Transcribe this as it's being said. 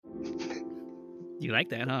You like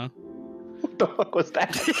that, huh? What the fuck was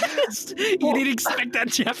that? You didn't expect that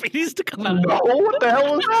Japanese to come out. No, what the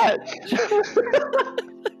hell was that?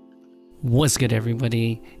 What's good,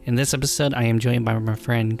 everybody? In this episode, I am joined by my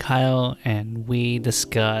friend Kyle, and we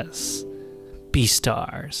discuss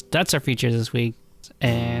Beastars. That's our feature this week,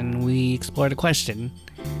 and we explore the question,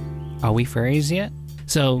 are we furries yet?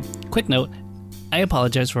 So, quick note, I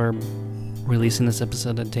apologize for releasing this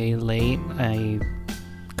episode a day late. I'm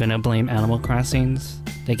gonna blame Animal Crossings.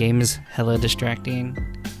 The game is hella distracting,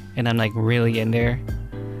 and I'm like really in there.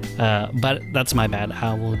 But that's my bad.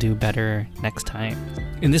 I will do better next time.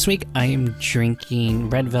 And this week, I am drinking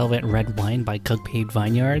Red Velvet Red Wine by Cookpaved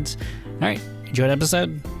Vineyards. All right, enjoy the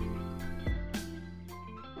episode.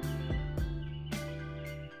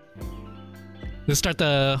 Let's start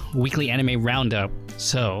the weekly anime roundup.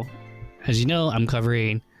 So, as you know, I'm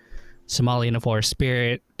covering Somali in the Forest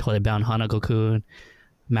Spirit, Toilet Bound Hanako-kun,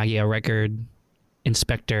 Magia Record,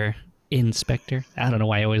 Inspector. I don't know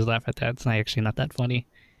why I always laugh at that. It's actually not that funny.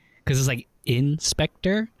 Because it's like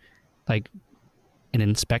Inspector, like an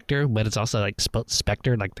inspector, but it's also like spelled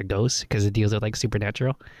Spectre, like the ghost, because it deals with like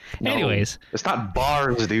supernatural. No, anyways. It's not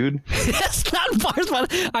bars, dude. It's not bars, but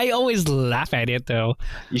I always laugh at it, though.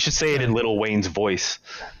 You should say it in Lil Wayne's voice.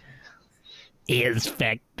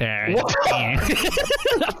 Inspector.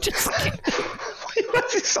 I'm just kidding.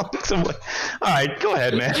 Alright, go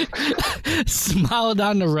ahead, man. Smile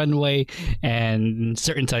Down the Runway and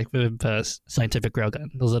certain type of scientific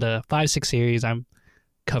railgun. Those are the 5-6 series I'm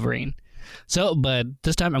covering. So, but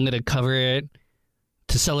this time I'm going to cover it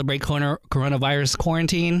to celebrate coronavirus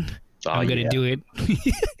quarantine. I'm going to do it.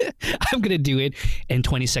 I'm going to do it in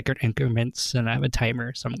 20-second increments, and I have a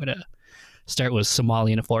timer. So I'm going to start with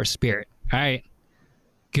Somali in the Forest Spirit. All right,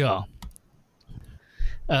 go.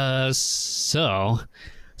 So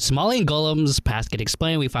Somali and Golem's past get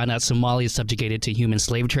explained. We find out Somali is subjugated to human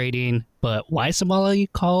slave trading, but why Somali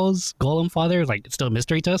calls Golem father, like, it's still a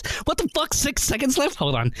mystery to us. What the fuck? 6 seconds left?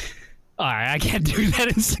 Hold on. All right, I can't do that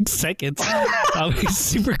in 6 seconds. I'll be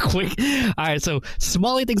super quick. All right, so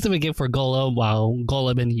Somali thinks of a gift for Golem, while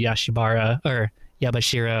Golem and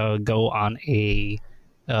Yabashiro go on a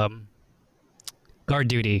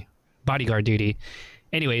bodyguard duty.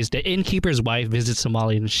 Anyways, the innkeeper's wife visits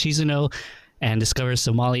Somali in Shizuno and discovers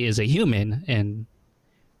Somali is a human. And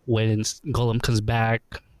when Golem comes back,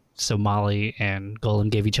 Somali and Golem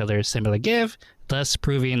give each other a similar gift, thus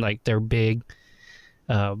proving like they're big,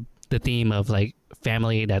 the theme of like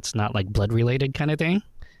family that's not like blood related kind of thing.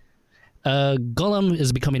 Golem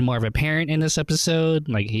is becoming more of a parent in this episode.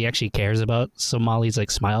 Like, he actually cares about Somali's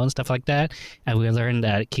like smile and stuff like that. And we learned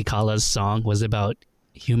that Kikala's song was about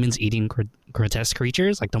humans eating grotesque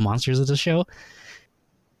creatures, like the monsters of the show.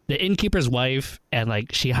 The innkeeper's wife, and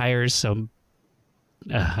like she hires some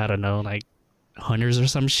I don't know, like hunters or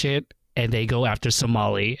some shit, and they go after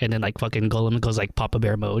Somali, and then like fucking Golem goes like Papa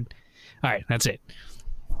Bear mode. All right, that's it.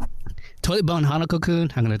 Toilet Bound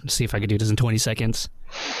Hanako-kun. I'm gonna see if I can do this in 20 seconds.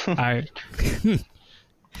 All right.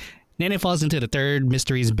 Nene falls into the third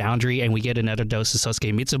mystery's boundary, and we get another dose of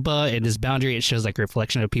Sosuke Mitsuba. In this boundary, it shows like a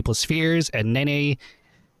reflection of people's fears, and Nene,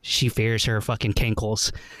 she fears her fucking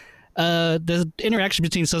cankles. The interaction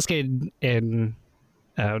between Sosuke and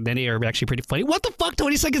Nene are actually pretty funny. What the fuck?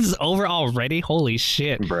 20 seconds is over already? Holy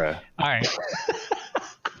shit. Bruh. All right.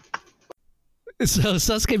 So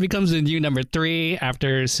Sasuke becomes the new number 3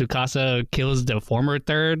 after Tsukasa kills the former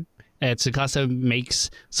third. And Tsukasa makes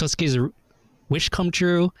Sasuke's wish come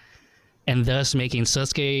true, and thus making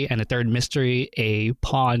Sasuke and the third mystery a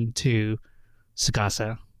pawn to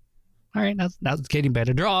Tsukasa. All right, that's getting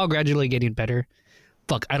better. They're all gradually getting better.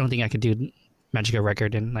 Fuck, I don't think I could do Magica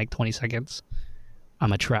Record in like 20 seconds. I'm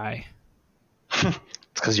gonna try. It's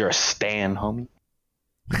because you're a stan, homie.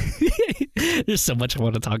 There's so much I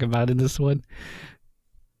want to talk about in this one.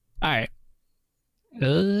 All right.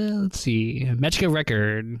 Let's see. Magica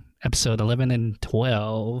Record, episode 11 and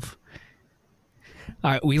 12.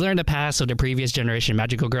 All right, we learned the past of the previous generation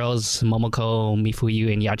magical girls. Momoko,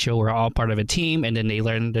 Mifuyu, and Yacho were all part of a team, and then they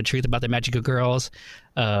learned the truth about the magical girls.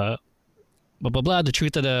 Blah, blah, blah. The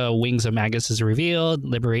truth of the wings of Magus is revealed.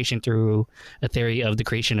 Liberation through a theory of the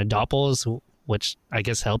creation of doppels, which I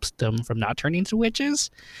guess helps them from not turning into witches.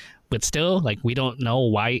 But still, like, we don't know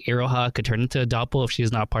why Iroha could turn into a doppel if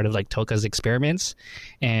she's not part of like Toka's experiments.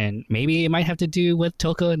 And maybe it might have to do with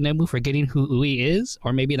Toka and Nemu forgetting who Ui is,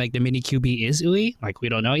 or maybe like the mini QB is Ui. Like, we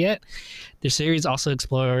don't know yet. The series also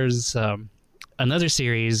explores another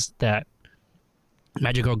series that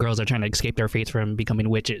magical girls are trying to escape their fate from becoming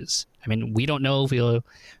witches. I mean, we don't know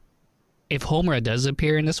if Homura does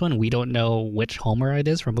appear in this one. We don't know which Homura it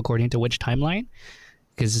is from according to which timeline,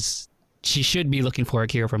 because she should be looking for a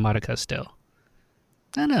cure for Madoka still.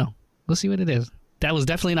 I don't know. We'll see what it is. That was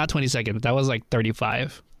definitely not 20 seconds. That was like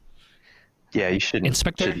 35. Yeah, you shouldn't.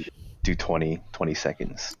 Inspector? Should do 20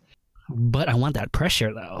 seconds. But I want that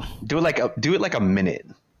pressure though. Do it like a minute.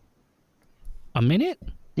 A minute?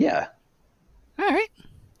 Yeah. All right.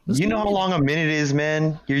 You know how long a minute is,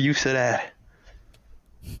 man. You're used to that.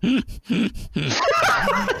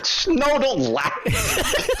 No, don't laugh.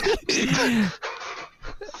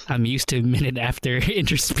 I'm used to a minute after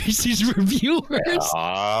interspecies reviewers.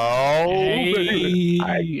 Oh,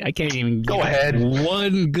 Hey, I can't even Go give ahead.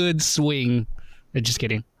 one good swing. Just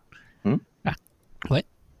kidding. What?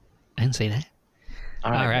 I didn't say that.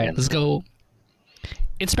 All right, man. let's go.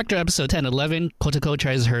 Inspector episode 1011. Kotoko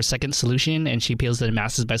tries her second solution, and she appeals to the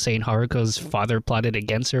masses by saying Haruko's father plotted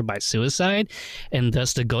against her by suicide, and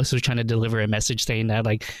thus the ghost was trying to deliver a message saying that,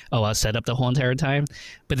 like, oh, I'll set up the whole entire time.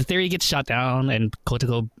 But the theory gets shot down, and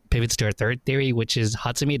Kotoko pivots to her third theory, which is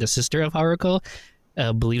Hatsumi, the sister of Haruko,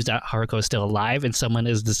 believes that Haruko is still alive, and someone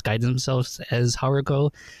is disguised themselves as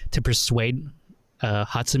Haruko to persuade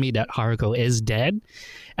Hatsumi that Haruko is dead.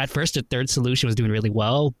 At first, the third solution was doing really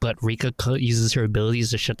well, but Rika uses her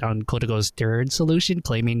abilities to shut down Kotoko's third solution,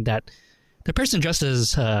 claiming that the person dressed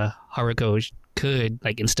as Haruko could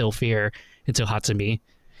like instill fear into Hatsumi.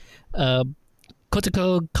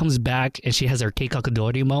 Kotoko comes back and she has her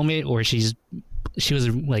Keikakudori moment where she was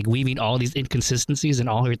like weaving all these inconsistencies and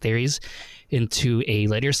all her theories into a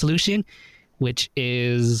later solution, which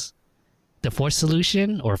is the fourth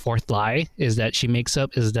solution or fourth lie is that she makes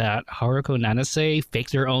up is that Haruko Nanase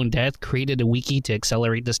faked her own death, created a wiki to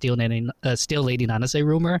accelerate the Steel Lady Nanase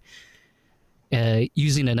rumor.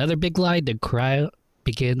 Using another big lie, the crowd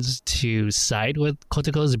begins to side with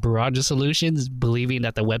Kotoko's barrage of solutions, believing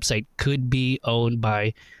that the website could be owned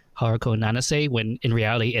by Haruko Nanase when in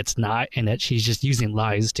reality it's not, and that she's just using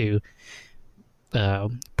lies to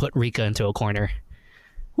put Rika into a corner.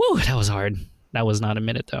 Woo, that was hard. That was not a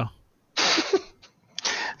minute though.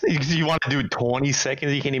 You want to do 20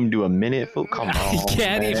 seconds? You can't even do a minute? Fool? Come on. I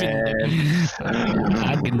can't man. even.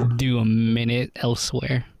 I can do a minute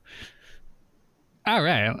elsewhere. All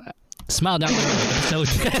right. Smile down episode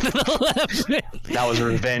 10 and 11. That was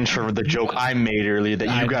revenge for the joke I made earlier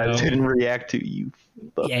that you guys didn't react to. You.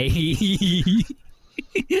 Yay.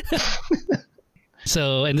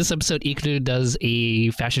 So in this episode, Ikuto does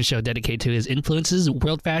a fashion show dedicated to his influences,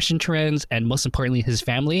 world fashion trends, and most importantly, his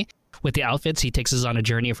family. With the outfits, he takes us on a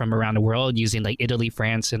journey from around the world using like Italy,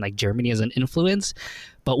 France, and like Germany as an influence.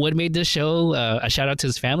 But what made this show a shout out to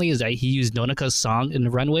his family is that he used Nonaka's song in the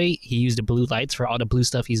runway. He used the blue lights for all the blue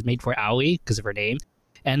stuff he's made for Aoi because of her name.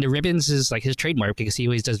 And the ribbons is like his trademark because he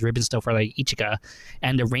always does ribbon stuff for like Ichika.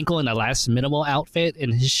 And the wrinkle in the last minimal outfit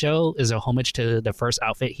in his show is a homage to the first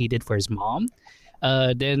outfit he did for his mom.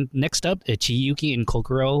 Then next up, Chiyuki and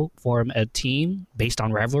Kokoro form a team based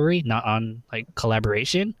on rivalry, not on like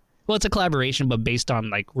collaboration. Well, it's a collaboration, but based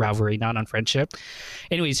on like rivalry, not on friendship.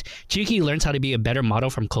 Anyways, Chiyuki learns how to be a better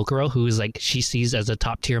model from Kokoro, who is like she sees as a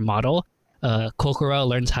top tier model. Kokoro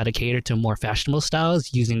learns how to cater to more fashionable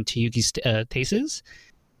styles using Chiyuki's tastes.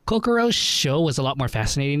 Kokoro's show was a lot more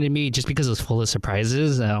fascinating to me just because it was full of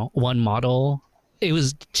surprises. One model,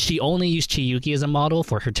 she only used Chiyuki as a model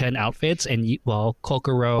for her 10 outfits, and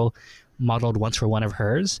Kokoro modeled once for one of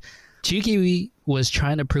hers. Chiyuki was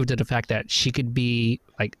trying to prove to the fact that she could be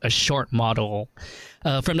like a short model.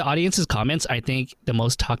 From the audience's comments, I think the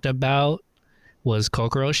most talked about was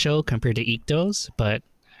Kokoro's show compared to Ikuto's, but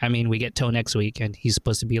I mean, we get To next week, and he's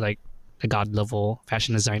supposed to be like a god level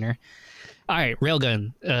fashion designer. All right,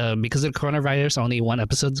 Railgun. Because of the coronavirus, only one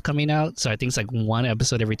episode's coming out, so I think it's like one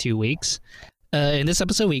episode every 2 weeks. In this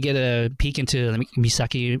episode, we get a peek into the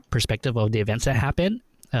Misaki perspective of the events that happen.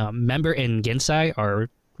 Member and Gensai are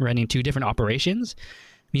running two different operations.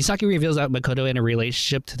 Misaki reveals that Makoto in a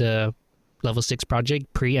relationship to the Level 6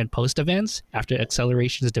 project pre and post events after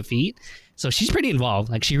Acceleration's defeat. So she's pretty involved.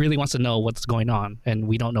 Like, she really wants to know what's going on, and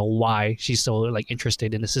we don't know why she's so like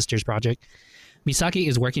interested in the Sisters project. Misaki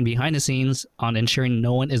is working behind the scenes on ensuring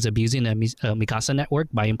no one is abusing the Mikasa network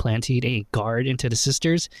by implanting a guard into the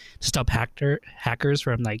Sisters to stop hackers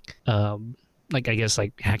from I guess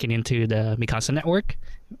hacking into the Mikasa network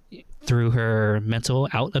through her mental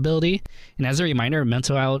out ability. And as a reminder,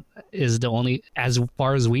 mental out is the only, as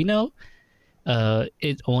far as we know,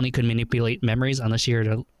 it only could manipulate memories unless you're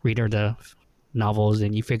the reader of the novels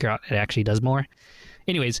and you figure out it actually does more.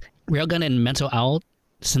 Anyways, Railgun and Mental Out,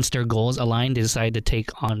 since their goals align, they decide to take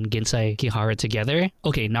on Gensai Kihara together.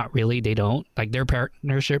 Okay, not really, they don't. Like, their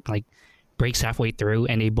partnership breaks halfway through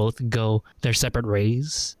and they both go their separate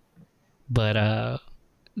ways. But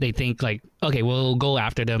they think like, okay, we'll go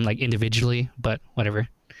after them like individually, but whatever.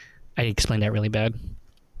 I explained that really bad.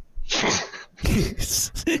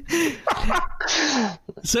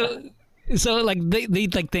 so like they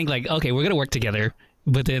like think like, okay, we're gonna work together,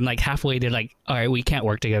 but then like halfway they're like, all right, we can't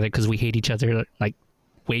work together because we hate each other like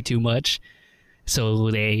way too much.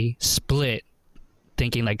 So they split,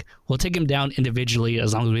 thinking like, we'll take him down individually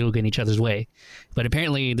as long as we don't get in each other's way. But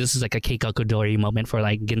apparently this is like a Keikaku Dori moment for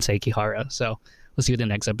like Gensei Kihara. So we'll see you in the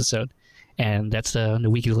next episode. And that's the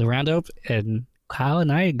weekly roundup. And Kyle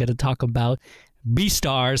and I are going to talk about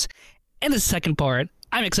Beastars in the second part.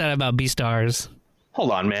 I'm excited about Beastars.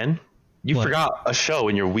 Hold on, man. You forgot a show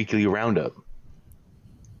in your weekly roundup.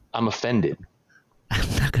 I'm offended. I'm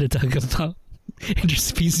not going to talk about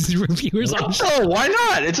interspecies reviewers on show. No, why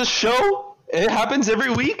not? It's a show. It happens every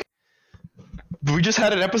week. We just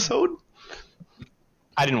had an episode.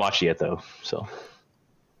 I didn't watch it yet, though. So. All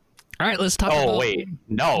right, let's talk. Oh wait,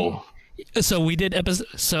 no. So we did episode.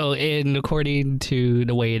 So according to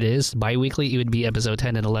the way it is, bi-weekly, it would be episode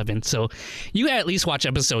 10 and 11. So you at least watch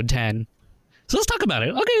episode 10. So let's talk about it.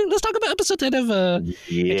 Okay, let's talk about episode 10 of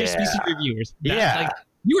interspecies reviewers. Like,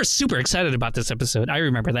 you were super excited about this episode. I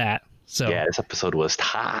remember that. So yeah, this episode was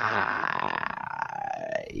tight.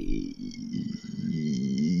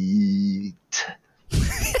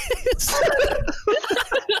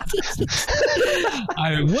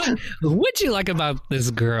 What'd you like about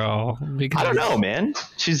this girl? Because I don't know, man.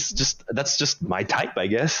 That's just my type, I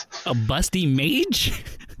guess. A busty mage?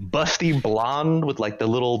 Busty blonde with like the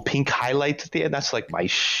little pink highlights at the end. That's like my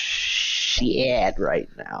shit right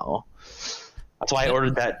now. That's why I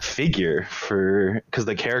ordered that figure because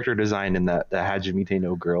the character design in the Hajimite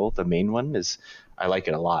no Girl, the main one, I like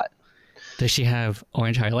it a lot. Does she have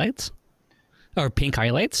orange highlights? Or pink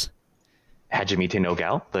highlights? Hajimite no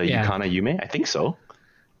Gal, the Yukana Yume? I think so.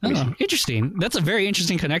 Oh, interesting. That's a very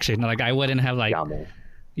interesting connection. Like, I wouldn't have like,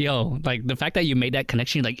 like the fact that you made that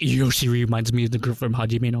connection, like, she reminds me of the girl from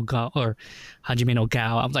Hajime no Gal or Hajime no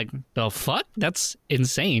Gal. I'm like, the fuck? That's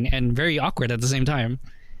insane and very awkward at the same time.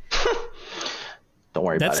 Don't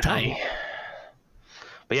worry about it. That's tight.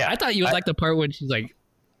 But yeah, I thought you would like the part where she's like,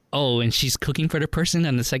 oh, and she's cooking for the person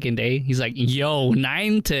on the second day. He's like, yo,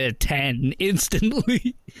 9 to 10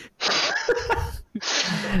 instantly.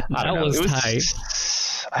 That was tight.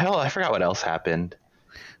 I forgot what else happened.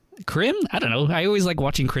 Krim? I don't know. I always like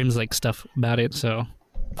watching Krim's like stuff about it. So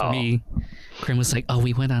for me, Krim was like, oh,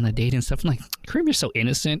 we went on a date and stuff. I'm like, Krim, you're so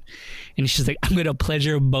innocent. And she's like, I'm going to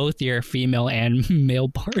pleasure both your female and male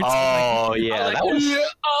parts. Oh, like, yeah. Like, that was...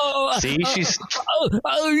 See, she's...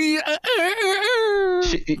 I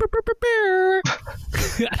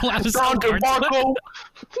was Don DeMarco!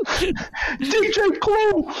 DJ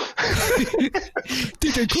Clue!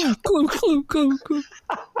 DJ Clue.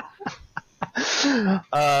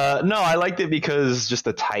 No, I liked it because just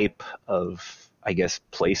the type of, I guess,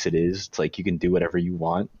 place it is. It's like you can do whatever you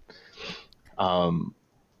want.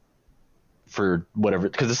 For whatever,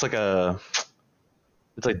 because it's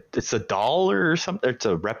a doll or something. It's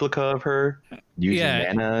a replica of her using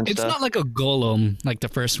mana and it's stuff. It's not like a golem like the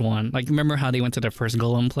first one. Like, remember how they went to the first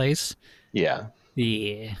golem place? Yeah.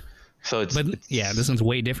 So it's this one's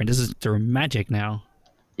way different. This is through magic now.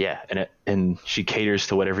 Yeah, and she caters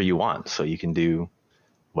to whatever you want, so you can do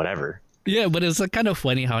whatever. Yeah, but it's like kind of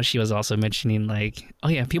funny how she was also mentioning like, oh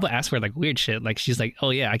yeah, people ask for like weird shit. Like she's like,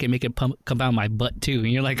 oh yeah, I can make it come out my butt too,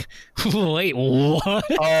 and you're like, wait, what?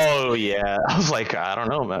 Oh yeah, I was like, I don't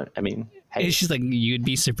know, but I mean, hey. And she's like, you'd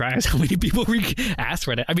be surprised how many people ask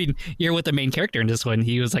for that. I mean, you're with the main character in this one.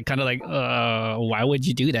 He was like, kind of like, why would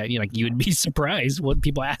you do that? You're like, you would be surprised what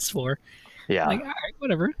people ask for. Yeah, like, all right,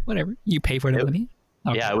 whatever. You pay for the money.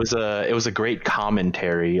 Okay. Yeah, it was a great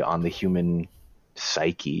commentary on the human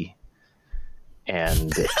psyche.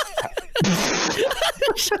 And shut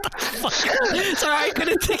the fuck up. Sorry, I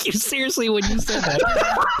couldn't take you seriously when you said that.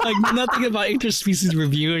 Like, nothing about interspecies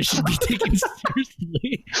reviewers should be taken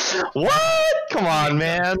seriously. What? Come on,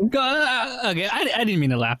 man. Okay, I didn't mean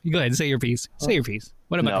to laugh. Go ahead and say your piece. Say your piece.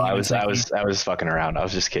 What about? No, I was fucking around. I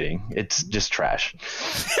was just kidding. It's just trash.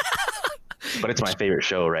 But it's my favorite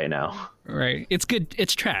show right now. Right. It's good.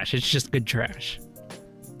 It's trash. It's just good trash.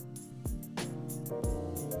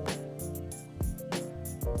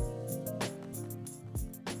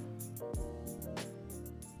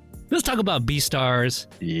 Let's talk about Beastars.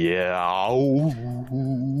 Yeah. Are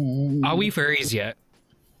we furries yet?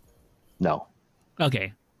 No.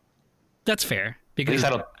 Okay. That's fair. Because I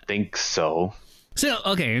don't think so. So,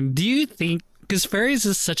 okay. Do you think, because furries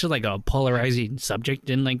is such a like a polarizing subject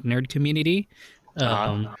in like nerd community,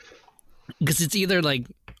 because it's either like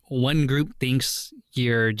one group thinks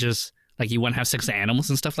you're just like you want to have sex with animals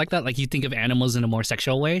and stuff like that. Like you think of animals in a more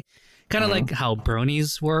sexual way, kind of like how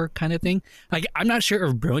bronies were, kind of thing. Like I'm not sure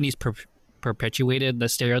if bronies perpetuated the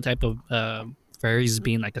stereotype of furries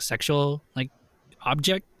being like a sexual like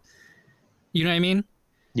object. You know what I mean?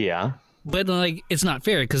 Yeah. But like it's not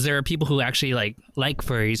fair because there are people who actually like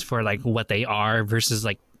furries for like what they are versus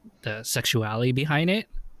like the sexuality behind it.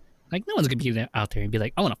 Like no one's gonna be out there and be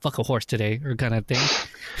like, I want to fuck a horse today or kind of thing.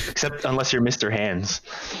 Except unless you're Mr. Hands.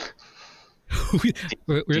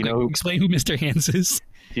 we're gonna explain who Mr. Hands is.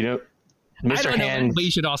 You know, Mr. Hands. But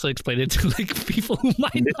you should also explain it to like people who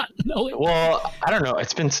might not know it. Well, I don't know.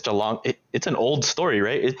 It's been such a long. It's an old story,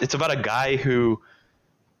 right? It's about a guy who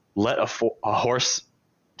let a horse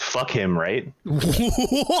fuck him, right?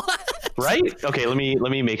 What? Right? Okay, let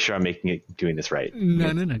me make sure I'm doing this right.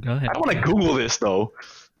 No. Go ahead. I don't want to Google this though.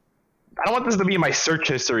 I don't want this to be in my search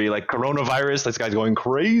history, like coronavirus. This guy's going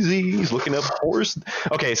crazy. He's looking up horse.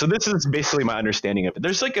 Okay, so this is basically my understanding of it.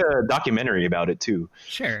 There's like a documentary about it too.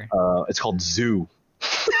 Sure. It's called Zoo.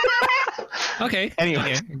 Okay.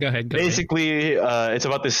 Anyway, okay. Go ahead. Basically, it's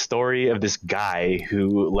about this story of this guy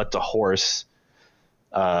who let the horse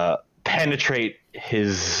penetrate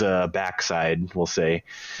his backside, we'll say.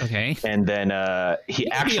 Okay. And then he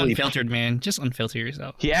actually be unfiltered, man. Just unfilter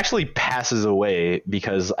yourself. He actually passes away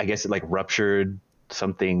because I guess it like ruptured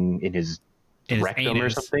something in his rectum or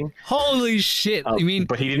something. Holy shit! I mean,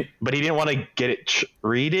 but he didn't want to get it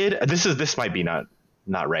treated. This might be not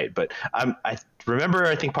right, but I remember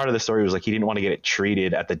I think part of the story was like he didn't want to get it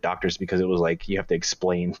treated at the doctor's because it was like you have to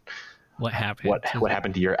explain what happened. What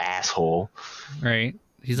happened to your asshole? Right.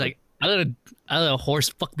 He's like, I let a horse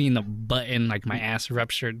fuck me in the butt and like my ass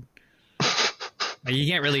ruptured. Like, you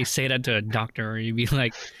can't really say that to a doctor or you'd be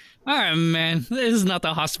like, all right, man, this is not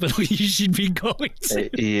the hospital you should be going to.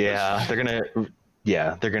 Yeah,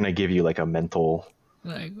 they're gonna give you like a mental.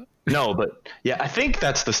 Like, no, but yeah, I think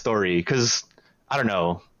that's the story because I don't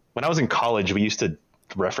know. When I was in college, we used to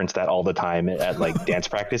reference that all the time at like dance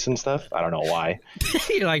practice and stuff. I don't know why.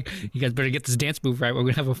 You're like, you guys better get this dance move right. We're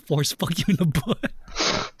gonna have a force fuck you in the butt.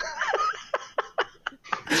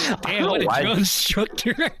 Damn, what a drill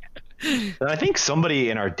instructor. And I think somebody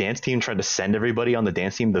in our dance team tried to send everybody on the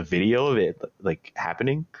dance team the video of it like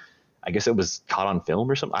happening. I guess it was caught on film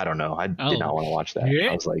or something. I don't know. I did not want to watch that. Yeah.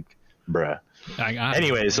 I was like, bruh.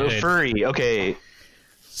 Anyway, so furry. Okay.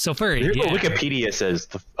 So furry. Here's what Wikipedia says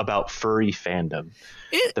about furry fandom.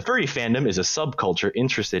 The furry fandom is a subculture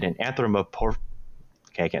interested in anthropomorphic.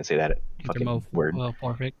 Okay, I can't say that fucking word.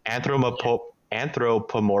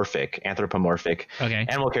 Anthropomorphic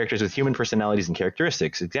animal characters with human personalities and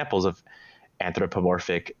characteristics. Examples of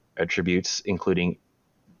anthropomorphic attributes include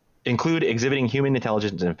exhibiting human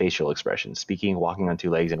intelligence and facial expressions, speaking, walking on two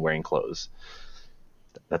legs, and wearing clothes.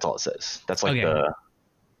 That's all it says. That's like the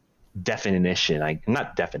definition.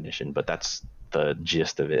 Not definition, but that's the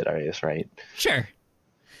gist of it, I guess, right? Sure.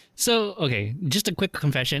 So, okay, just a quick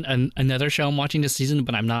confession. Another show I'm watching this season,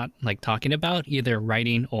 but I'm not like talking about either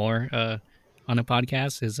writing or on a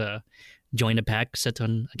podcast is Join the Pack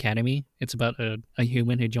Seton Academy. It's about a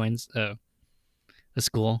human who joins a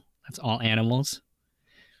school that's all animals.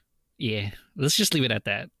 Yeah, let's just leave it at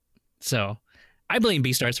that. So I blame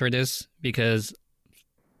Beastars for this because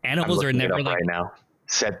animals are never like... right now.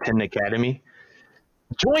 Seton Academy.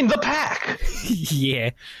 Join the pack!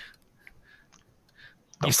 Yeah.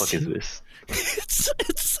 The fuck is this?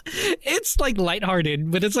 It's like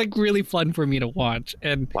lighthearted, but it's like really fun for me to watch.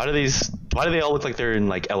 And why do they all look like they're in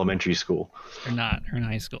like elementary school? They're not. They're in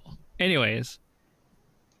high school. Anyways,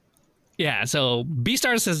 yeah. So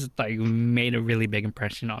Beastars has like made a really big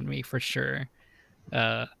impression on me for sure.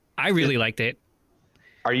 I really liked it.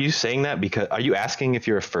 Are you saying that because are you asking if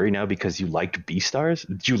you're a furry now because you liked Beastars?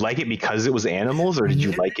 Did you like it because it was animals, or did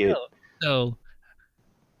you like it? So.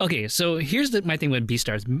 Okay, so here's my thing with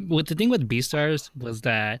Beastars. The thing with Beastars was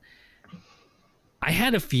that I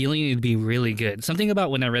had a feeling it'd be really good. Something about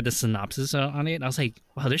when I read the synopsis on it, I was like,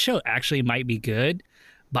 wow, this show actually might be good,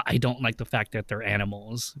 but I don't like the fact that they're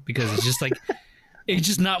animals because it's just like, it's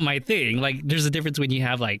just not my thing. Like, there's a difference when you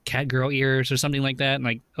have like cat girl ears or something like that. And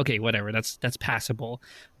like, okay, whatever, that's passable.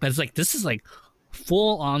 But it's like, this is like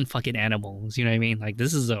full on fucking animals. You know what I mean? Like,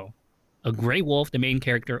 this is a gray wolf, the main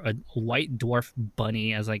character, a white dwarf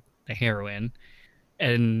bunny as like the heroine.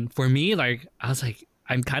 And for me, like, I was like,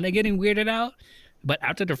 I'm kind of getting weirded out. But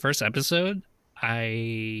after the first episode,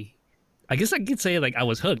 I guess I could say like I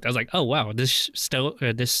was hooked. I was like, oh wow, this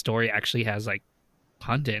story actually has like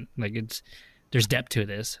content. Like there's depth to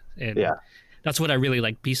this. And yeah, that's what I really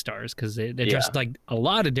like Beastars because it addressed like a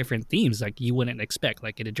lot of different themes like you wouldn't expect.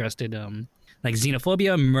 Like it addressed like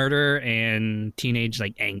xenophobia, murder, and teenage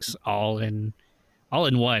like angst all in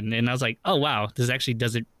one. And I was like, oh wow, this actually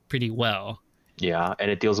does it pretty well. Yeah, and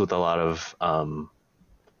it deals with a lot of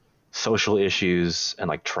social issues and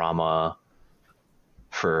like trauma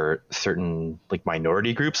for certain like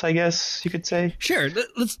minority groups, I guess you could say. Sure,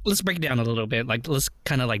 let's break it down a little bit. Like let's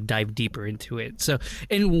kind of like dive deeper into it. So,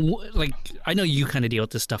 and like I know you kind of deal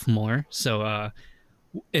with this stuff more. So,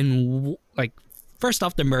 like first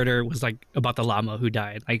off, the murder was like about the llama who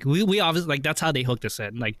died. Like we obviously like that's how they hooked us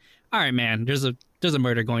in. Like, all right, man, there's a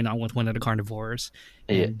murder going on with one of the carnivores.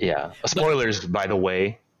 And, Yeah. Spoilers, by the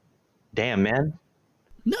way. Damn, man.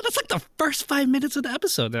 no, that's like the first 5 minutes of the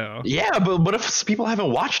episode, though. Yeah, but if people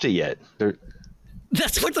haven't watched it yet,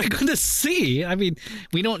 That's what they're going to see. I mean,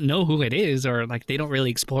 we don't know who it is, or like they don't really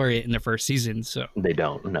explore it in the first season. So they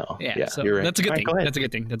don't know. Yeah, so you're right. That's a good thing. Go ahead. That's a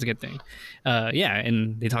good thing. That's a good thing. Yeah,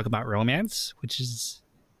 and they talk about romance, which is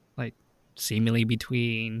like seemingly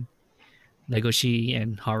between Legoshi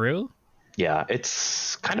and Haru. Yeah,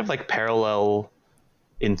 it's kind of like parallel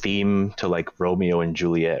in theme to like Romeo and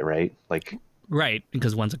Juliet, right? Like Right,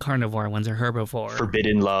 because one's a carnivore, one's a herbivore.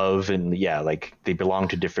 forbidden love, and yeah, like they belong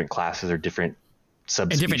to different classes or different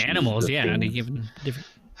subspecies. And different animals, of yeah. things. They give them different.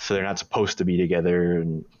 So they're not supposed to be together,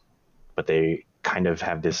 but they kind of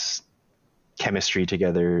have this chemistry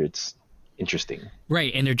together. It's interesting.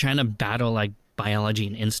 Right, and they're trying to battle like biology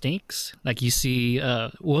and instincts. Like you see,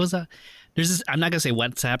 what was that? There's this. I'm not gonna say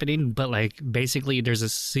what's happening, but like basically, there's a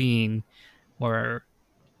scene where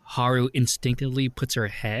Haru instinctively puts her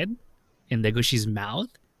head in Legoshi's mouth,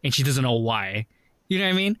 and she doesn't know why. You know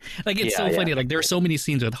what I mean? Like it's so funny. Like there are so many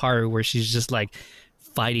scenes with Haru where she's just like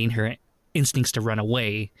fighting her instincts to run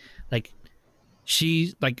away. Like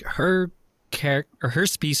she, like her character or her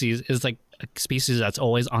species is like a species that's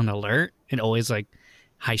always on alert and always like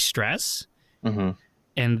high stress. Mm-hmm.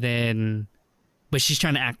 And then, but she's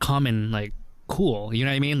trying to act calm and like cool. You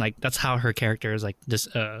know what I mean? Like that's how her character is like this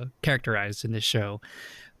characterized in this show.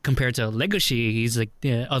 Compared to Legoshi, he's like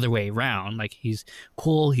the other way around. Like he's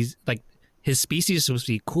cool. He's like his species is supposed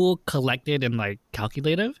to be cool, collected, and like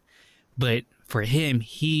calculative. But for him,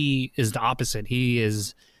 he is the opposite. He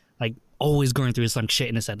is like always going through some shit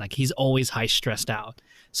in his head. Like he's always high stressed out.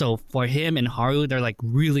 So for him and Haru, they're like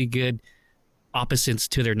really good opposites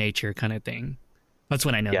to their nature kind of thing. That's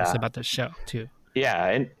what I noticed about the show too. Yeah,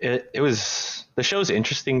 and it was the show's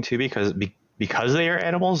interesting too because they are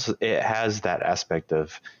animals. It has that aspect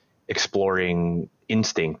of exploring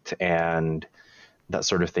instinct and that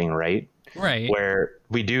sort of thing, right? Right. Where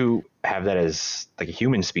we do have that as like a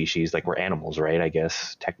human species, like we're animals, right? I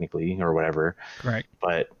guess technically or whatever. Right.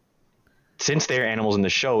 But since they're animals in the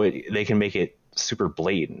show, they can make it super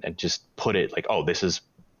blatant and just put it like, oh, this is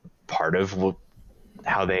part of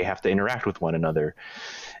how they have to interact with one another,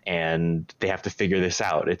 and they have to figure this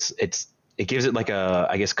out. It gives it like a,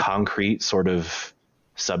 I guess, concrete sort of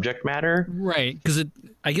subject matter. Right. Because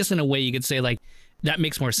I guess in a way you could say like that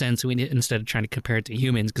makes more sense instead of trying to compare it to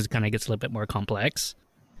humans because it kind of gets a little bit more complex.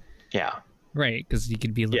 Yeah. Right. Because you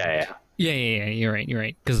could be like, Yeah. You're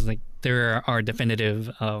right. Because like there are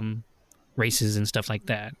definitive races and stuff like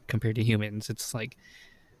that compared to humans. It's like,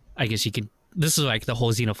 I guess you could, this is like the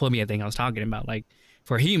whole xenophobia thing I was talking about. Like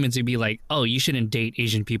for humans, it'd be like, oh, you shouldn't date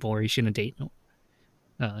Asian people or you shouldn't date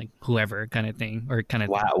like whoever kind of thing or kind of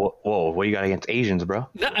wow thing. Whoa, what you got against Asians, bro?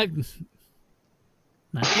 Nothing.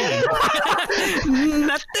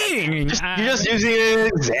 Nothing. You're just using an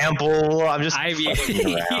example. I'm just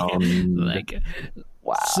fucking around. Like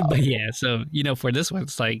wow. But yeah, so for this one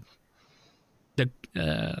it's like the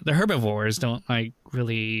herbivores don't like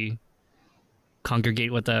really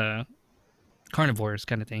congregate with the carnivores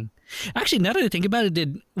kind of thing. Actually, now that I think about it,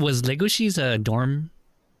 was Legoshi's dorm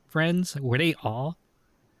friends, were they all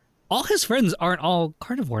his friends aren't all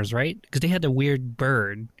carnivores, right? Because they had the weird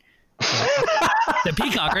bird. The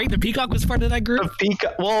peacock, right? The peacock was part of that group? The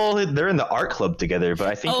peacock, well, they're in the art club together, but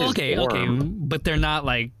I think okay. But they're not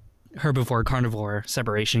like herbivore, carnivore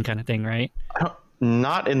separation kind of thing, right?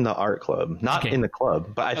 Not in the art club. Not in the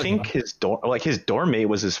club. But I think his dorm mate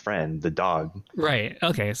was his friend, the dog. Right.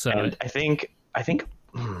 Okay, so... And I think...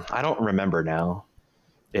 I don't remember now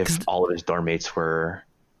if all of his dorm mates were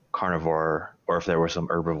carnivore or if there were some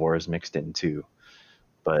herbivores mixed in too.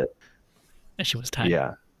 But that shit was tight.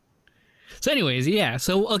 Yeah. So anyways, yeah.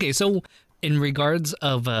 So in regards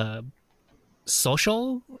of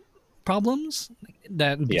social problems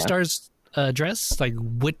that Beastars address, like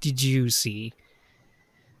what did you see?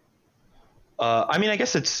 I mean, I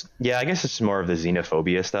guess it's more of the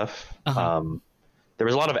xenophobia stuff. Uh-huh. There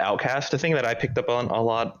was a lot of outcast. The thing that I picked up on a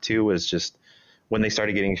lot too was just when they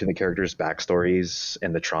started getting into the characters' backstories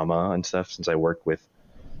and the trauma and stuff, since I work with,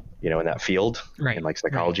 in that field, Right, and like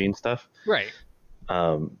psychology and stuff. Right.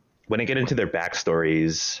 When I get into their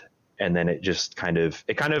backstories, and then it kind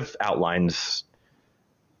of outlines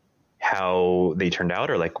how they turned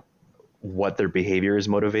out, or like what their behavior is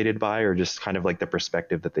motivated by, or just kind of like the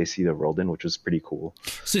perspective that they see the world in, which was pretty cool.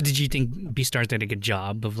 So did you think Beastars did a good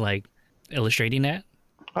job of like illustrating that?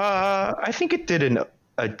 I think it did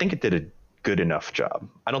a good enough job.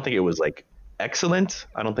 I don't think it was like excellent.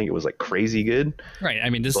 I don't think it was like crazy good. Right. I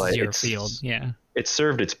mean, this is your field. Yeah. It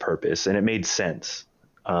served its purpose and it made sense.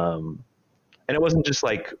 And it wasn't just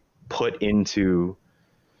like put into,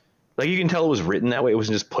 like, you can tell it was written that way. It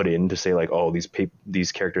wasn't just put in to say like, oh,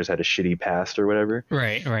 these characters had a shitty past or whatever.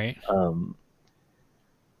 Right. Right.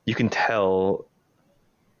 You can tell,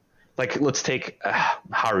 like, let's take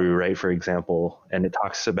Haru, right, for example, and it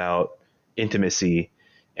talks about intimacy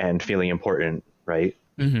and feeling important, right?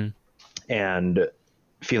 Mm-hmm. And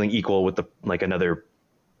feeling equal with another,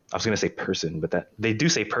 I was going to say person, but that they do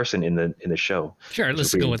say person in the show. Sure,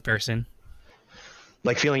 let's go with person.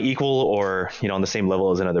 Like feeling equal, or on the same level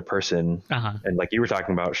as another person. Uh-huh. And like you were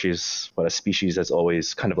talking about, she's a species that's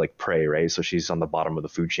always kind of like prey, right? So she's on the bottom of the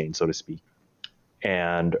food chain, so to speak.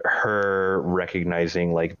 And her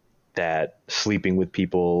recognizing like that sleeping with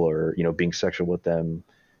people or being sexual with them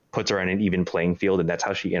puts her on an even playing field, and that's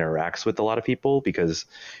how she interacts with a lot of people, because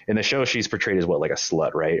in the show she's portrayed as like a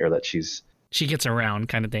slut, right? Or that she gets around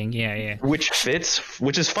kind of thing. Yeah. Which fits,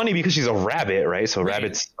 which is funny because she's a rabbit, right? So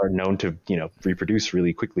rabbits are known to, reproduce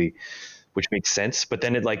really quickly, which makes sense. But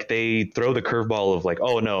then they throw the curveball of like,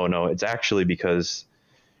 oh, no, it's actually because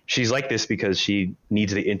she's like this because she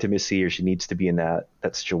needs the intimacy, or she needs to be in that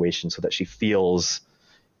situation so that she feels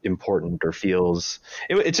important, or feels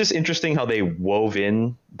it's just interesting how they wove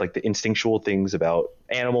in like the instinctual things about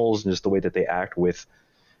animals and just the way that they act with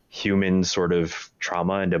human sort of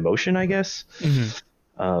trauma and emotion, I guess.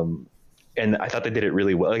 Mm-hmm. And I thought they did it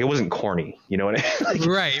really well. Like, it wasn't corny, you know what I mean?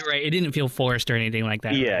 Right. It didn't feel forced or anything like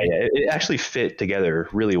that. Yeah, right? yeah. It actually fit together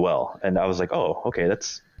really well, and I was like, oh, okay,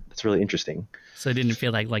 that's really interesting. So it didn't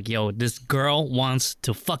feel like yo, this girl wants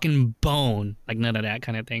to fucking bone, like none of that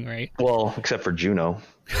kind of thing, right? Well, except for Juno.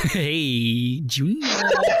 Hey, Juno.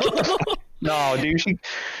 No, dude,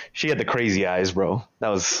 she had the crazy eyes, bro. That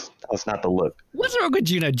was not the look. What's wrong with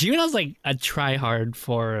Juno? Juno's like a tryhard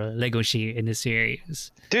for Legoshi in the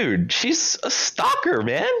series. Dude, she's a stalker,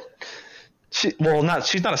 man. She's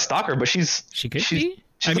not a stalker, but she could be.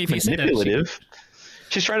 I mean, if you manipulative.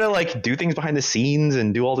 She's trying to like do things behind the scenes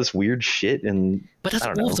and do all this weird shit, but that's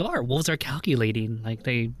what wolves are. Wolves are calculating. Like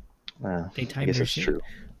they time their shit. True.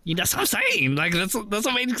 Yeah, that's what I'm saying. Like that's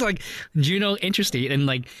what makes like Juno interesting, and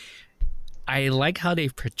like I like how they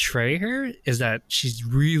portray her is that she's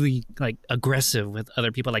really like aggressive with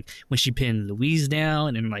other people. Like when she pinned Louise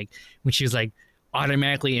down, and like when she was like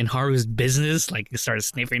automatically in Haru's business, like started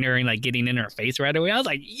sniffing her and like getting in her face right away. I was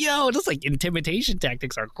like, yo, just like intimidation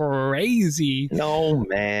tactics are crazy. No,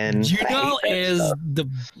 man. Juno is the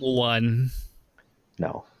one.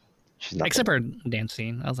 No, she's not. Except for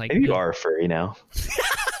dancing. I was like, maybe you are a furry now.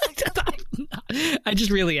 I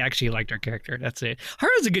just really actually liked her character. That's it.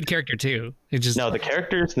 Haru's a good character too. It's just the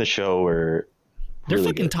characters in the show were they're really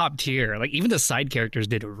fucking good. Top tier. Like even the side characters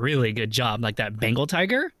did a really good job. Like that Bengal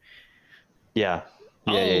tiger. Yeah.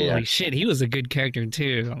 Holy shit, he was a good character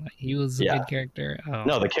too. He was a good character. Oh.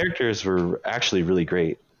 No, the characters were actually really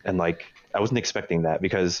great, and like I wasn't expecting that,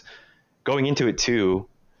 because going into it too,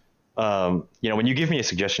 when you give me a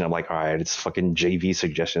suggestion, I'm like, all right, it's fucking JV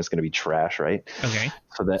suggestion. It's gonna be trash, right? Okay.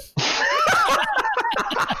 So that.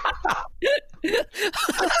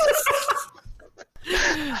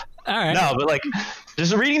 All right. No, but like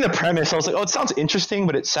just reading the premise, I was like, oh, it sounds interesting,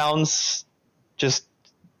 but it sounds just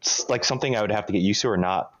like something I would have to get used to,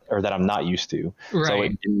 or that I'm not used to. Right. So I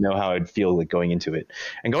didn't know how I'd feel like going into it.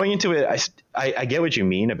 And going into it, I get what you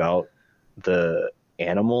mean about the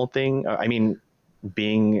animal thing. I mean,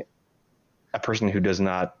 being a person who does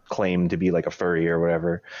not claim to be like a furry or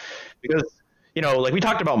whatever, because like we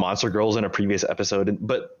talked about monster girls in a previous episode,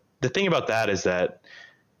 but the thing about that is that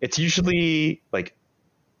it's usually like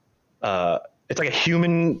it's like a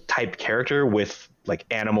human type character with like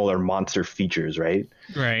animal or monster features, right?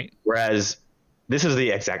 Right. Whereas this is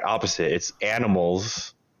the exact opposite. It's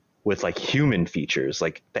animals with like human features.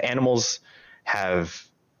 Like the animals have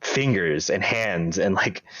fingers and hands, and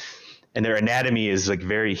their anatomy is like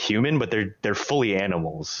very human, but they're fully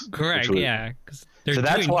animals. Correct. Yeah. So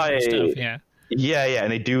that's why. Stuff, yeah. Yeah, and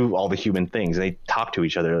they do all the human things, and they talk to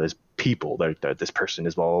each other as people. They're this person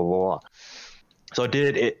is blah blah blah. So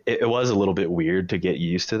it was a little bit weird to get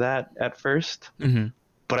used to that at first. Mm-hmm.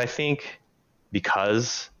 But I think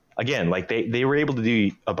because, again, like they were able to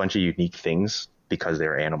do a bunch of unique things because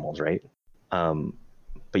they're animals, right?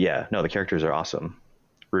 But yeah, no, the characters are awesome.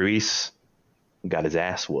 Ruiz got his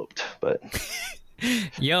ass whooped, but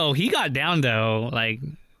Yo, he got down though. Like,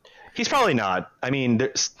 he's probably not. I mean,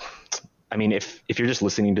 if you're just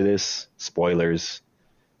listening to this, spoilers,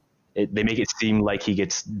 they make it seem like he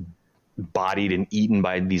gets bodied and eaten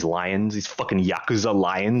by these lions, these fucking Yakuza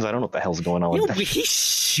lions. I don't know what the hell's going on yo, with that. he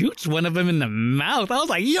shoots one of them in the mouth. I was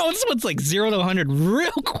like, yo, this one's like 0 to 100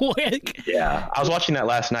 real quick. Yeah, I was watching that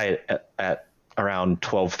last night at around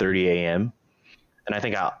 12:30 a.m. and I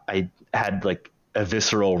think I had like a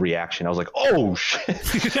visceral reaction. I was like, oh shit.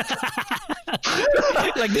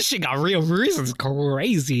 Like, this shit got real. Reasons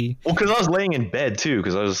crazy. Well, because I was laying in bed too,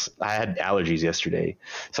 because I had allergies yesterday,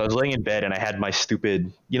 so I was laying in bed and I had my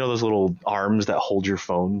stupid, those little arms that hold your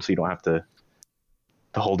phone, so you don't have to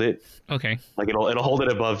hold it. Okay. Like it'll hold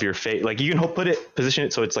it above your face. Like you can position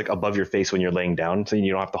it so it's like above your face when you're laying down, so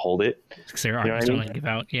you don't have to hold it. Because their arms don't like give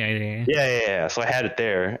out. Yeah. Yeah. So I had it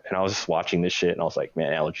there, and I was just watching this shit, and I was like,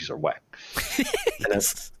 man, allergies are whack.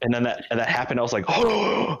 and then that happened. I was like,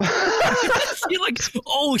 oh. You're like,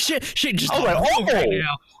 oh shit. Just I was like, oh, right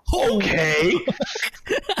now. Okay.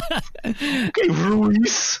 Okay,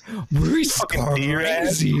 Ruiz. Ruiz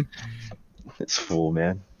crazy. It's fool,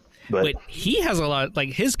 man. But he has a lot,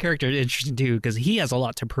 like, his character is interesting too, because he has a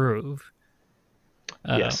lot to prove.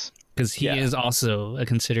 Yes. Because he is also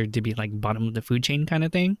considered to be like bottom of the food chain kind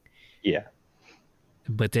of thing. Yeah.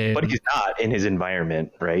 But he's not in his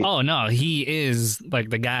environment, right? Oh no, he is like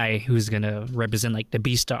the guy who's gonna represent like the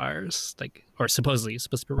Beastars, like, or supposedly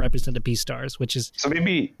supposed to represent the Beastars, which is. So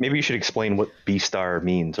maybe you should explain what Beastar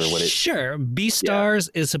means or what it. Sure, Beastars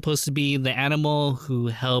is supposed to be the animal who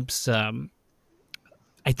helps.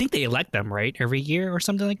 I think they elect them, right, every year or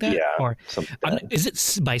something like that. Yeah. Or like is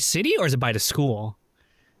it by city or is it by the school?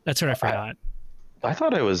 That's what I forgot. I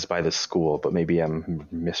thought it was by the school, but maybe I'm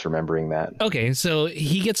misremembering that. Okay, so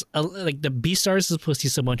he gets like the Beastars is supposed to be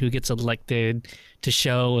someone who gets elected to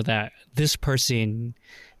show that this person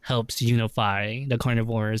helps unify the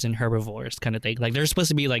carnivores and herbivores, kind of thing. Like they're supposed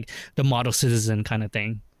to be like the model citizen kind of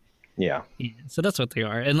thing. Yeah. So that's what they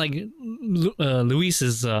are, and like Luis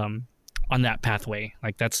is on that pathway.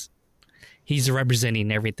 Like he's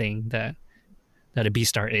representing everything that a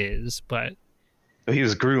Beastar is, but. He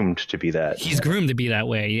was groomed to be that. He's groomed to be that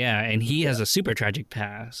way, yeah. And he has a super tragic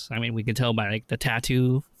past. I mean, we can tell by like the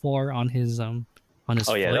tattoo on his Oh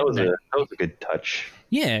foot. yeah, that was a good touch.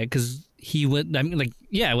 Yeah, because he would. I mean, like,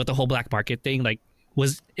 yeah, with the whole black market thing, like,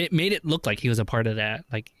 it made it look like he was a part of that.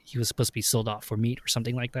 Like he was supposed to be sold off for meat or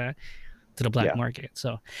something like that to the black market.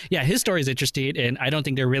 So yeah, his story is interesting, and I don't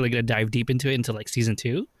think they're really gonna dive deep into it until like season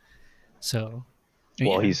 2. So.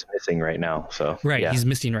 Well, he's missing right now, so right, he's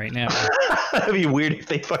missing right now. That'd be weird if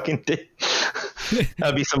they fucking did.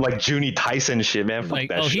 That'd be some like Junie Tyson shit, man. Fuck like,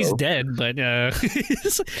 that show. He's dead, but Yo,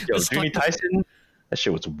 Junie Tyson, that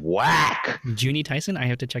shit was whack. Junie Tyson, I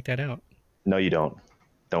have to check that out. No, you don't.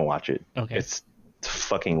 Don't watch it. Okay, it's a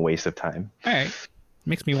fucking waste of time. All right,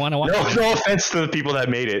 makes me want to watch. No offense to the people that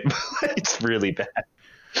made it. It's really bad.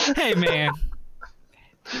 Hey, man.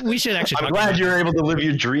 We should actually. I'm glad you're able to live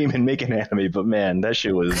your dream and make an anime, but man, that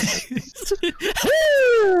shit was.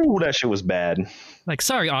 That shit was bad. Like,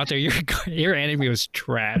 sorry, author, your anime was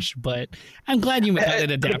trash, but I'm glad you had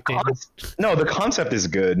it adapted. The concept is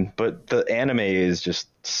good, but the anime is just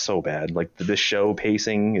so bad. Like the show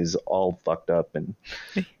pacing is all fucked up, and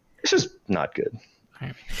it's just not good.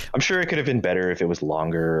 Right. I'm sure it could have been better if it was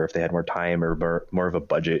longer, or if they had more time or more of a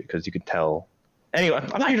budget, because you could tell. Anyway,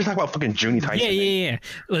 I'm not here to talk about fucking Junie Tyson. Yeah.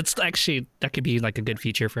 Let's actually, that could be like a good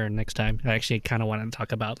feature for next time. I actually kind of want to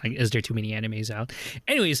talk about, like, is there too many animes out?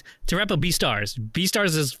 Anyways, to wrap up Beastars.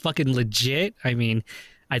 Beastars is fucking legit. I mean,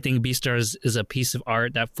 I think Beastars is a piece of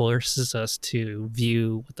art that forces us to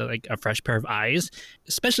view with like a fresh pair of eyes,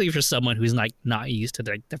 especially for someone who's like not used to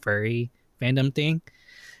like the furry fandom thing.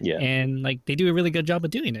 Yeah. And like they do a really good job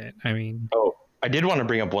of doing it. I mean, I did want to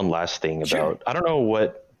bring up one last thing about, sure. I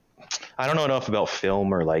don't know enough about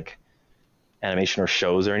film or like animation or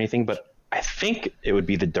shows or anything, but I think it would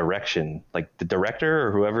be the direction, like the director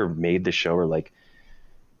or whoever made the show or like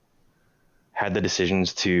had the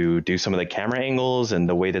decisions to do some of the camera angles and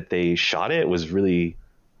the way that they shot it was really,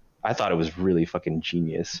 I thought it was really fucking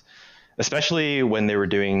genius, especially when they were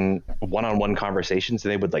doing one-on-one conversations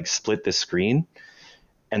and they would like split the screen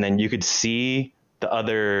and then you could see the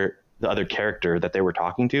other character that they were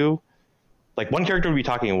talking to. Like one character would be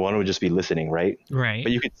talking and one would just be listening, right? Right.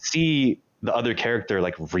 But you could see the other character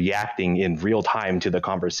like reacting in real time to the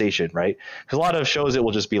conversation, right? Because a lot of shows it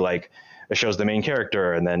will just be like it shows the main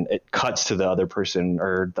character and then it cuts to the other person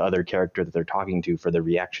or the other character that they're talking to for the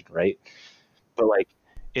reaction, right? But like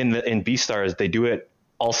in Beastars, they do it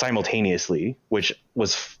all simultaneously, which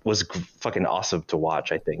was fucking awesome to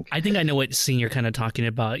watch. I think I know what scene you're kind of talking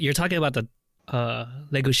about. You're talking about the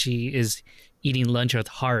Legoshi is eating lunch with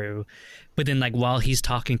Haru, but then like while he's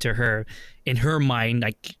talking to her, in her mind,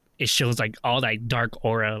 like it shows like all that dark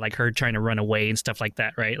aura, like her trying to run away and stuff like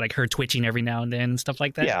that, right? Like her twitching every now and then and stuff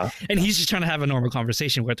like that. Yeah. And he's just trying to have a normal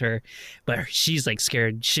conversation with her, but she's like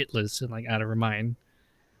scared shitless and like out of her mind.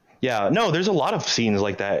 Yeah, no, there's a lot of scenes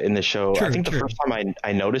like that in the show. True, I think the first time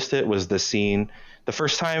I noticed it was the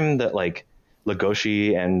first time that like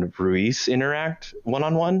Legoshi and Ruiz interact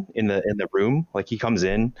one-on-one in the room. Like he comes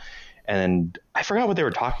in and I forgot what they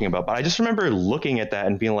were talking about, but I just remember looking at that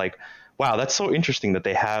and being like, wow, that's so interesting that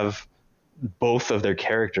they have both of their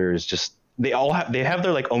characters they have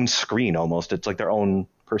their like own screen almost. It's like their own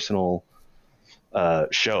personal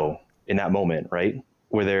show in that moment, right?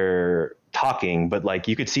 Where they're talking, but like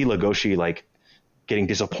you could see Legoshi like getting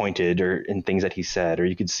disappointed or in things that he said, or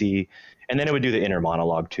you could see, and then it would do the inner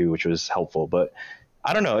monologue too, which was helpful. But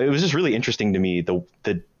I don't know, it was just really interesting to me the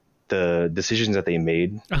decisions that they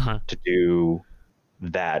made to do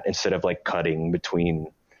that instead of like cutting between,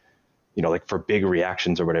 you know, like for big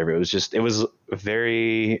reactions or whatever. It was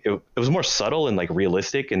more subtle and like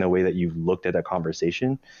realistic in the way that you looked at that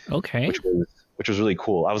conversation. Okay. Which was really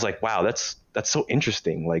cool. I was like, wow, that's so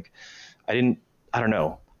interesting. Like I don't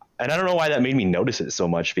know. And I don't know why that made me notice it so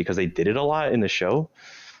much, because they did it a lot in the show.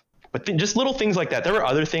 But just little things like that. There were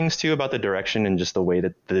other things too about the direction and just the way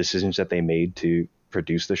that the decisions that they made to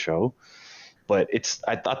produce the show. But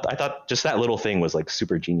I thought just that little thing was like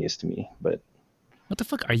super genius to me. But what the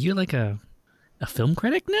fuck? Are you like a film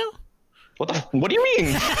critic now? What do you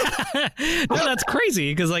mean? No, that's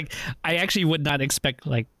crazy, because like I actually would not expect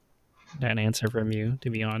like that answer from you, to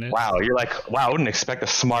be honest. Wow, you're like, wow, I wouldn't expect a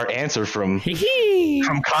smart answer from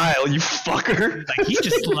Kyle, you fucker. Like he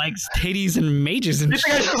just likes titties and mages and shit.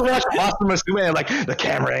 You guys just watched Awesome Musume and like the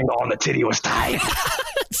camera angle on the titty was tight.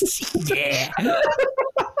 Yeah.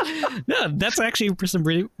 No, that's actually some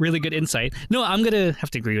really, really good insight. No, I'm gonna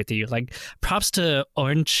have to agree with you. Like, props to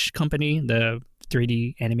Orange Company, the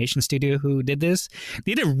 3D animation studio who did this.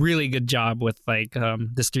 They did a really good job with like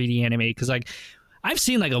this 3D anime, because like I've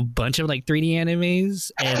seen like a bunch of like 3D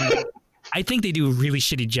animes and I think they do really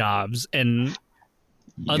shitty jobs. And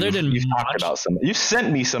other than you've talked about some, you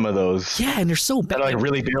sent me some of those. Yeah, and they're so bad. Like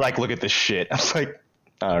really, they're like, look at this shit. I was like,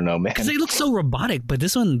 I don't know, man. Because they look so robotic, but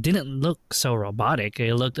this one didn't look so robotic.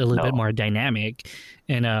 It looked a little bit more dynamic.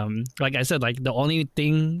 And like I said, like the only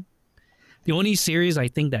series I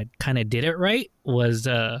think that kind of did it right was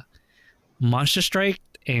Monster Strike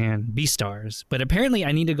and Beastars. But apparently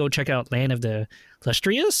I need to go check out Land of the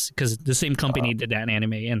Lustrious, because the same company did that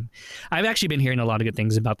anime, and I've actually been hearing a lot of good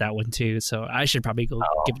things about that one too, so I should probably go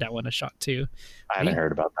give that one a shot too. I haven't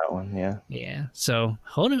heard about that one. Yeah, so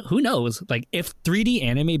who knows, like if 3D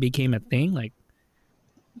anime became a thing, like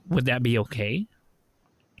would that be okay?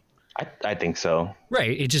 I think so.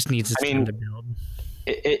 Right, it just needs time to build.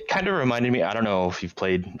 It kind of reminded me, I don't know if you've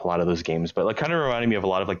played a lot of those games, but like kind of reminded me of a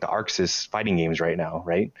lot of like the Arc Sys fighting games right now,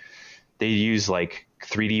 right? They use like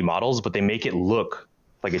 3D models, but they make it look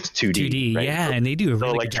like it's 2D. Right? Yeah, and they do.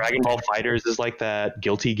 So like Dragon Ball FighterZ is like that.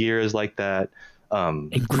 Guilty Gear is like that.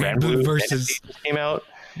 And Grand Blue versus came out,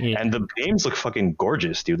 and the games look fucking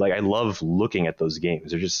gorgeous, dude. Like I love looking at those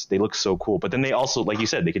games. They look so cool. But then they also, like you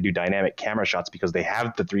said, they could do dynamic camera shots because they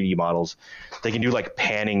have the 3D models. They can do like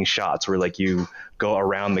panning shots where like you go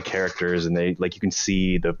around the characters and they like you can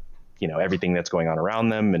see the, you know, everything that's going on around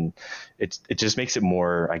them, and it just makes it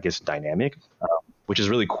more, I guess, dynamic, which is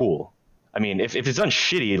really cool. I mean, if it's done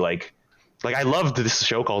shitty, like I loved this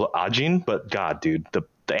show called Ajin, but God, dude, the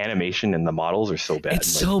animation and the models are so bad. It's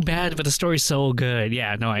so bad, but the story's so good.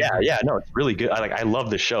 Yeah, no, no, it's really good. I love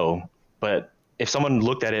the show, but if someone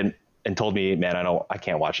looked at it and told me, man, I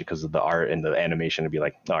can't watch it because of the art and the animation, I'd be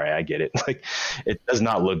like, all right, I get it. Like, it does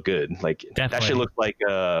not look good. Like that shit looked like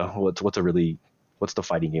what's the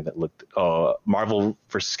fighting game that looked Marvel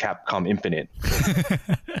vs. Capcom Infinite.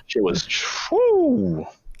 Shit was whoo.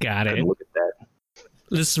 Got it. Look at that.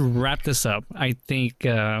 Let's wrap this up. I think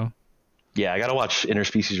yeah, I gotta watch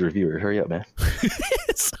Interspecies Reviewer. Hurry up, man.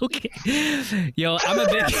 It's okay. Yo, I'm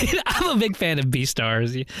a big fan of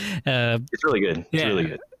Beastars. It's really good. It's really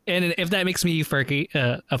good. And if that makes me a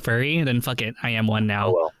furry, then fuck it, I am one now.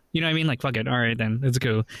 Oh, well. You know what I mean? Like, fuck it. All right, then let's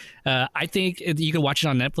go. I think you can watch it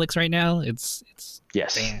on Netflix right now. It's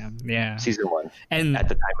Yes. damn, yeah. Season 1. And At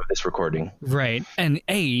the time of this recording. right. And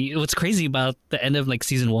hey, what's crazy about the end of like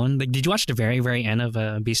season 1? Like, did you watch the very, very end of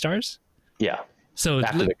Beastars? Yeah. So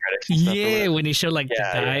After the credits. And stuff or yeah, whatever. when they showed like the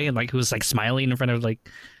guy and like who was like smiling in front of like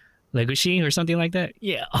Legoshi or something like that.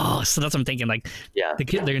 Yeah. Oh, so that's what I'm thinking. Like, Yeah.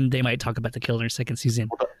 they might talk about the killer second season.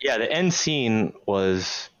 Yeah, the end scene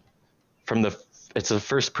was from it's a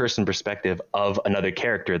first person perspective of another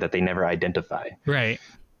character that they never identify. Right.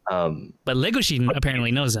 Um, But Legoshi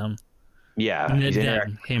apparently knows him. yeah, he's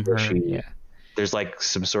Them, him, her. Legoshi. Yeah. There's like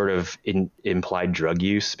some sort of implied drug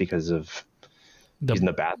use because of he's in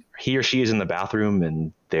the bath. He or she is in the bathroom,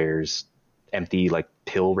 and there's empty like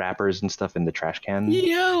pill wrappers and stuff in the trash can.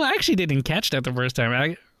 Yo, I actually didn't catch that the first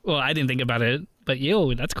time. I didn't think about it, but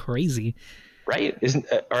yo, that's crazy. Right? Isn't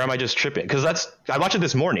or am I just tripping? Because I watched it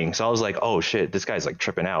this morning, so I was like, oh shit, this guy's like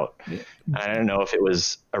tripping out. And I don't know if it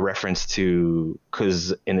was a reference to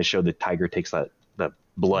because in the show the tiger takes the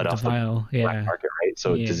blood off the vial, black market, right?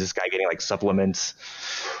 So is this guy getting like supplements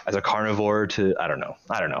as a carnivore to I don't know.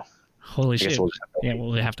 Holy shit.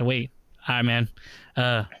 We'll have to wait. All right, man.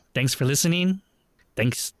 Thanks for listening.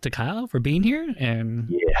 Thanks to Kyle for being here,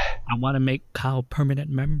 and I want to make Kyle a permanent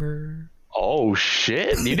member. Oh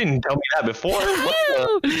shit! You didn't tell me that before.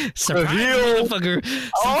 What the surprise, motherfucker!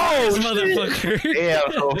 Surprise, motherfucker! Yeah.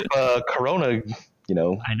 So if Corona, I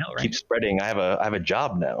know, right? keeps spreading. I have a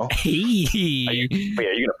job now. Hey, are you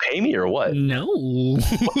gonna pay me or what? No.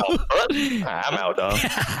 I'm out, dog.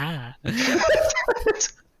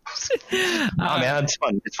 Oh man, it's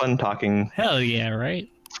fun. It's fun talking. Hell yeah, right?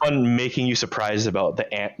 It's fun making you surprised about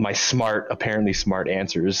my apparently smart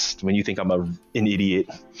answers when you think I'm an idiot.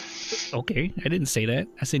 Okay, I didn't say that.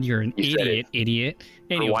 I said you're an idiot.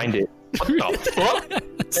 Anyway. Rewind it. What the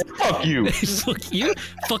fuck? Fuck you. Fuck you.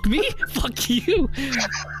 Fuck me. Fuck you.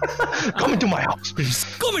 Come into my house.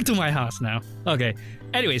 Come into my house now. Okay.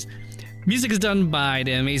 Anyways, music is done by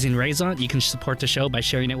the amazing Raison. You can support the show by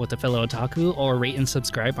sharing it with a fellow otaku or rate and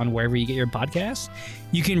subscribe on wherever you get your podcasts.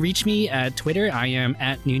 You can reach me at Twitter. I am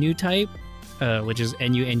at NuNuType, which is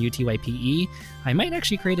NuNuType. I might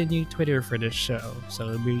actually create a new Twitter for this show, so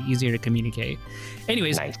it'll be easier to communicate.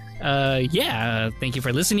 Anyways, nice. Thank you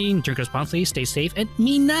for listening. Drink responsibly, stay safe, and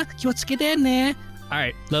mina kyotsuke ne. All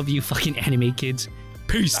right, love you fucking anime kids.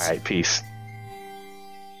 Peace. All right, peace.